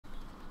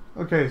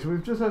Okay, so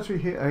we've just actually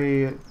hit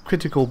a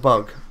critical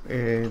bug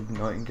in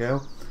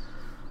Nightingale.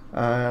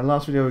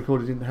 Last video I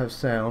recorded didn't have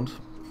sound,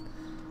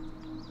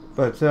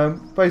 but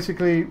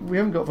basically we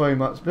haven't got very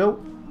much built.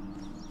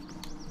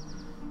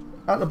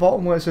 At the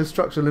bottom where it says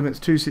structure limits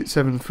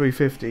 267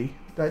 350,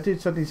 that did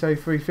suddenly say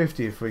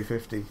 350 of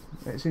 350.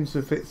 It seems to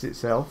have fixed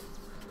itself,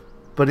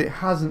 but it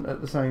hasn't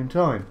at the same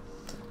time.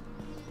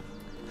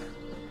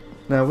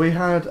 Now we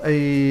had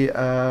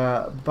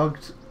a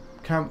bugged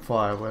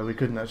campfire where we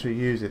couldn't actually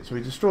use it, so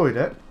we destroyed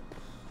it,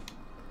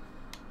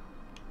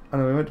 and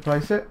then we went to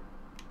place it.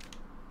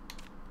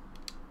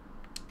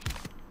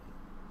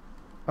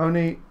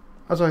 Only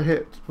as I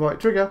hit the right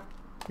trigger,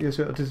 you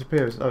see it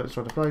disappears. Oh, it's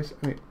trying to place,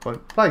 and it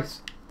won't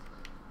place.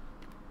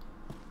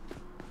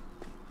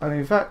 And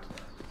in fact,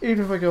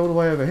 even if I go all the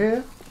way over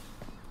here,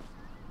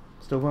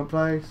 still won't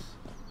place.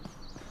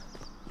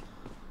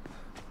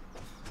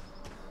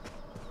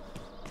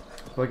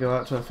 If I go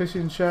out to a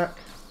fishing shack,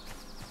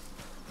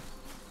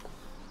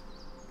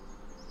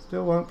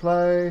 still won't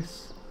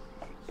place.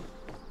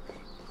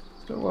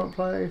 Still won't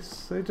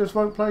place. It just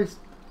won't place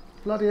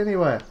bloody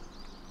anywhere.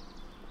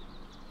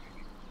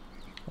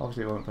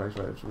 Obviously it won't place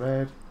where it's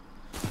red.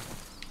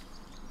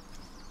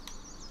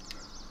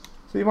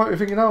 So you might be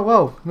thinking, oh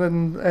well,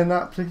 then and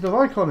that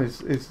particular icon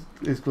is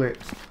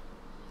glitched.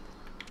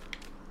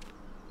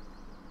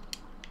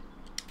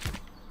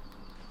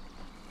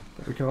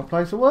 But we can't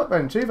place a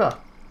workbench either.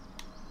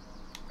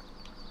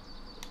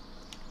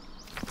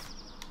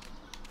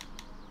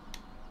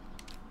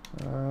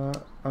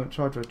 I haven't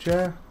tried for a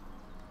chair.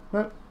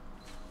 Nope.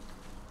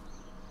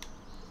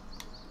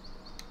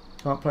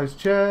 Can't place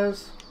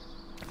chairs.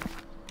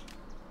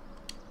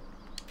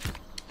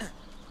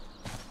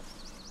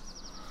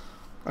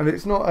 And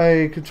it's not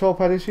a control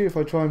pad issue. If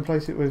I try and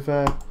place it with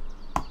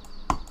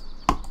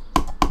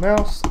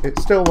mouse, it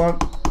still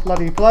won't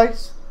bloody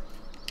place.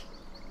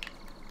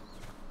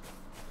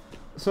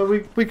 So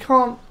we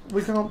can't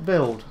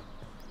build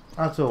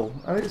at all.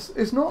 And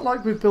it's not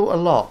like we've built a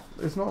lot.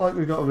 It's not like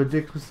we've got a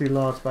ridiculously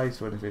large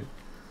base or anything.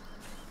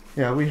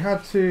 Yeah, we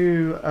had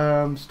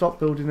to stop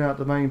building out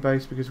the main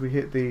base because we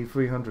hit the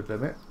 300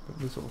 limit. But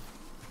we sort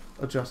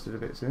of adjusted a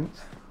bit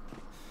since.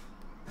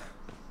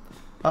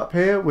 Up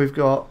here we've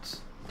got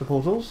the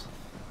portals.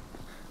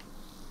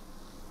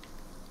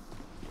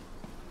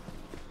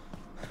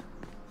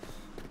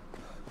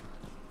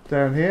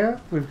 Down here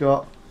we've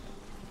got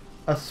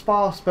a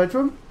sparse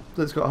bedroom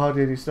that's got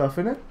hardly any stuff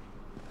in it.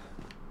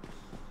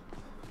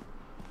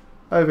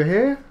 Over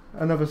here,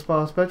 another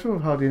sparse bedroom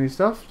with hardly any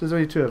stuff. There's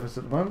only two of us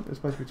at the moment. There's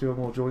supposed to be two or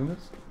more joining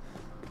us.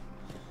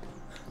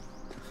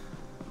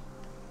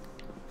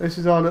 This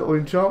is our little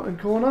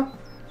enchantment corner.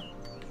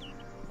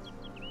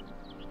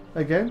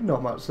 Again,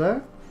 not much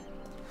there.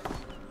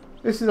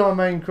 This is our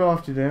main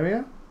crafting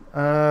area.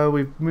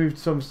 We've moved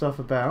some stuff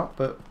about,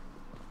 but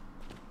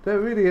there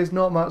really is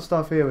not much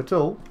stuff here at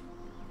all.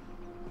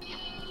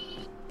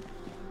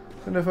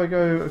 And if I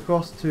go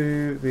across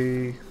to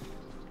the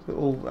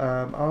little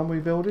armory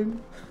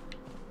building,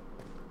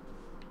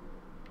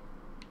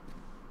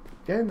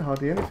 again,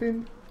 hardly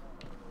anything.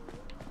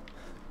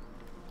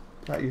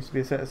 That used to be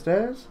a set of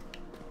stairs.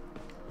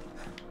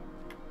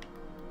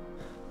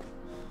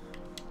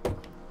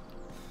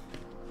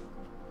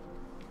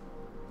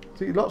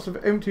 See, lots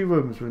of empty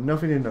rooms with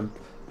nothing in them.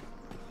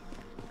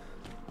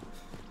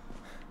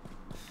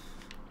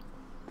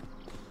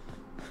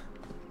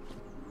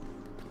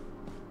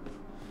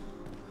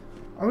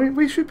 I mean,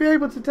 we should be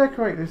able to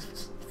decorate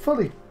this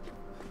fully.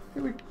 I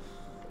mean,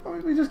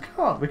 we just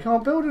can't. We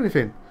can't build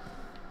anything.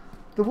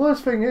 The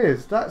worst thing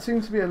is, that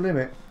seems to be a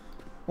limit,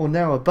 or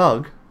now a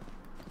bug,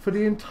 for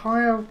the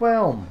entire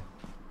realm.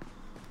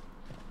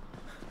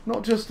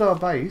 Not just our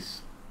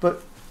base,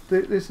 but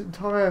this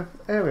entire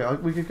area.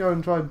 We could go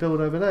and try and build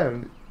over there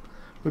and it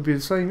would be the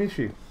same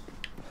issue.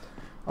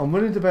 I'm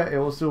willing to bet it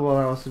will still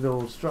allow us to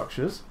build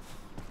structures.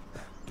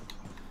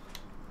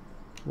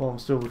 While I'm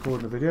still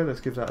recording the video, let's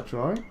give that a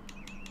try.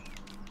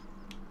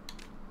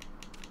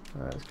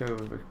 Let's go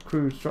with a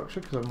crude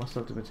structure because I must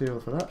have the material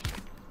for that.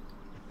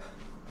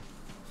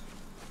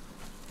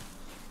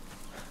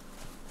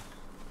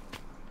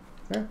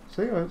 Yeah,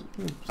 see, I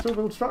still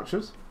build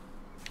structures.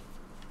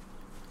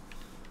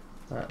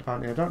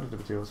 Apparently I don't have the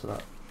materials for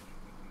that.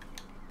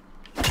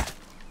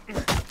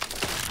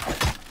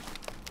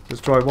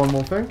 Let's try one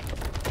more thing.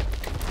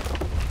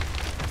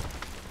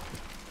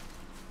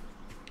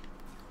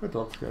 Where'd the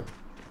logs go?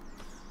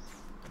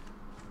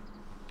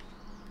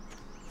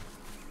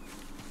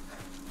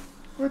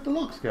 Where'd the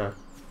logs go?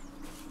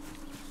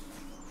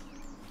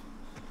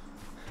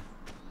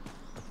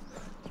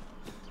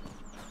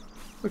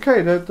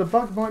 Okay, the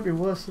bug might be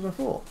worse than I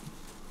thought.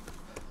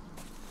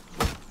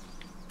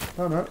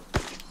 Oh no.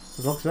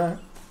 The logs there.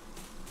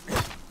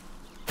 Let's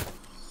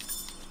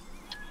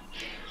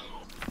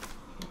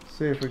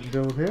see if we can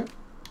build here.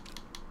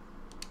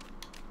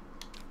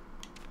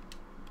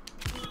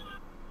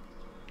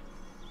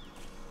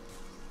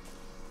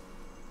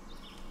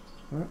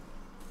 Right.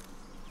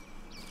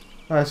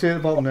 See at the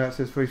bottom now it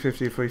says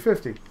 350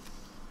 350.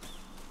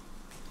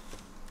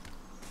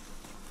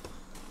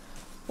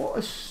 What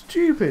a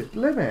stupid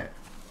limit.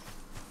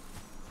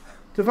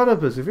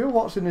 Developers, if you're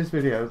watching this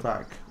video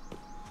back,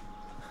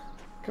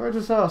 can I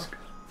just ask,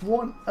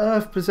 what on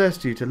earth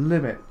possessed you to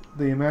limit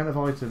the amount of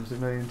items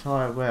in the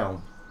entire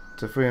realm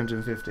to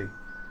 350?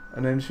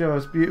 And then show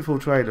us beautiful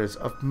trailers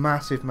of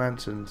massive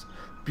mansions,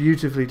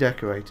 beautifully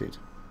decorated.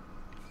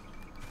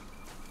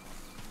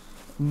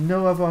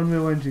 No other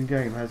Unreal Engine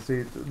game has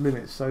the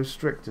limits so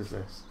strict as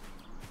this.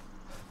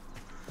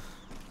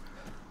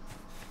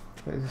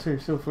 But you can see,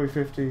 still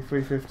 350,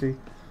 350.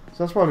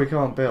 So that's why we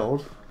can't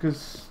build,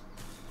 because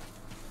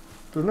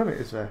the limit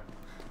is there.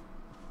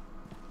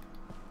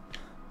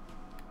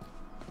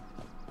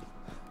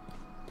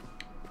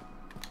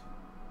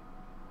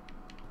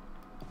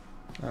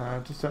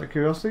 Just out of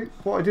curiosity,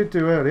 what I did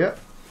do earlier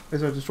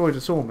is I destroyed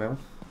a sawmill.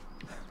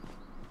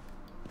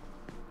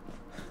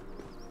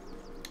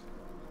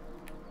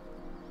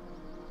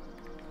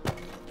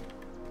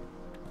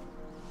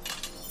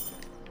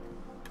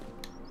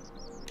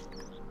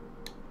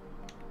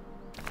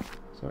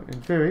 So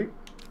in theory,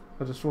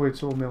 a destroyed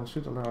sawmill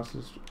should allow us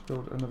to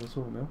build another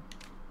sawmill.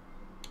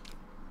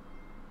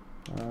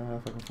 If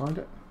I can find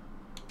it.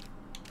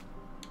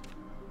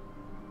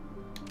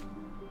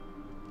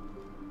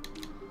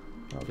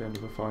 That'll be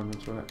under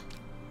refinements, won't it?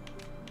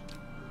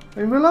 I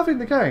mean, we're loving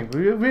the game.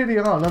 We really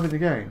are loving the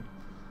game.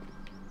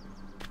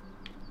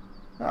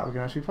 Ah, we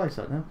can actually place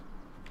that now.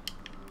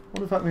 I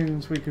wonder if that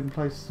means we can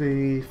place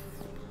the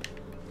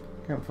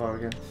campfire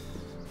again.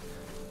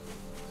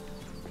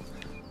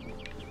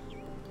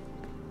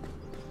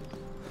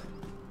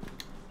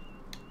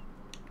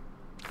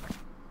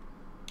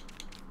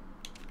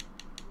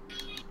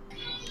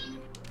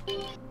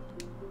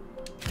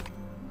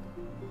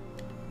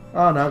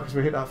 Oh no, because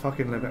we hit that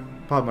fucking limit.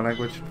 Pardon my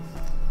language.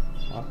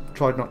 I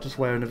tried not to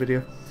swear in the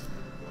video.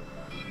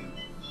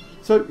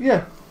 So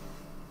yeah,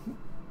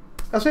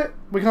 that's it.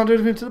 We can't do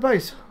anything to the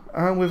base.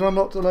 And we've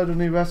unlocked a load of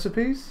new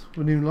recipes,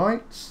 with new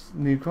lights,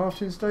 new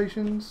crafting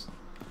stations.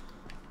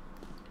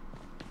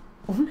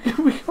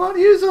 We can't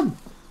use them.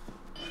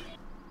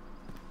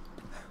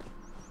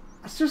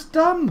 That's just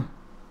dumb.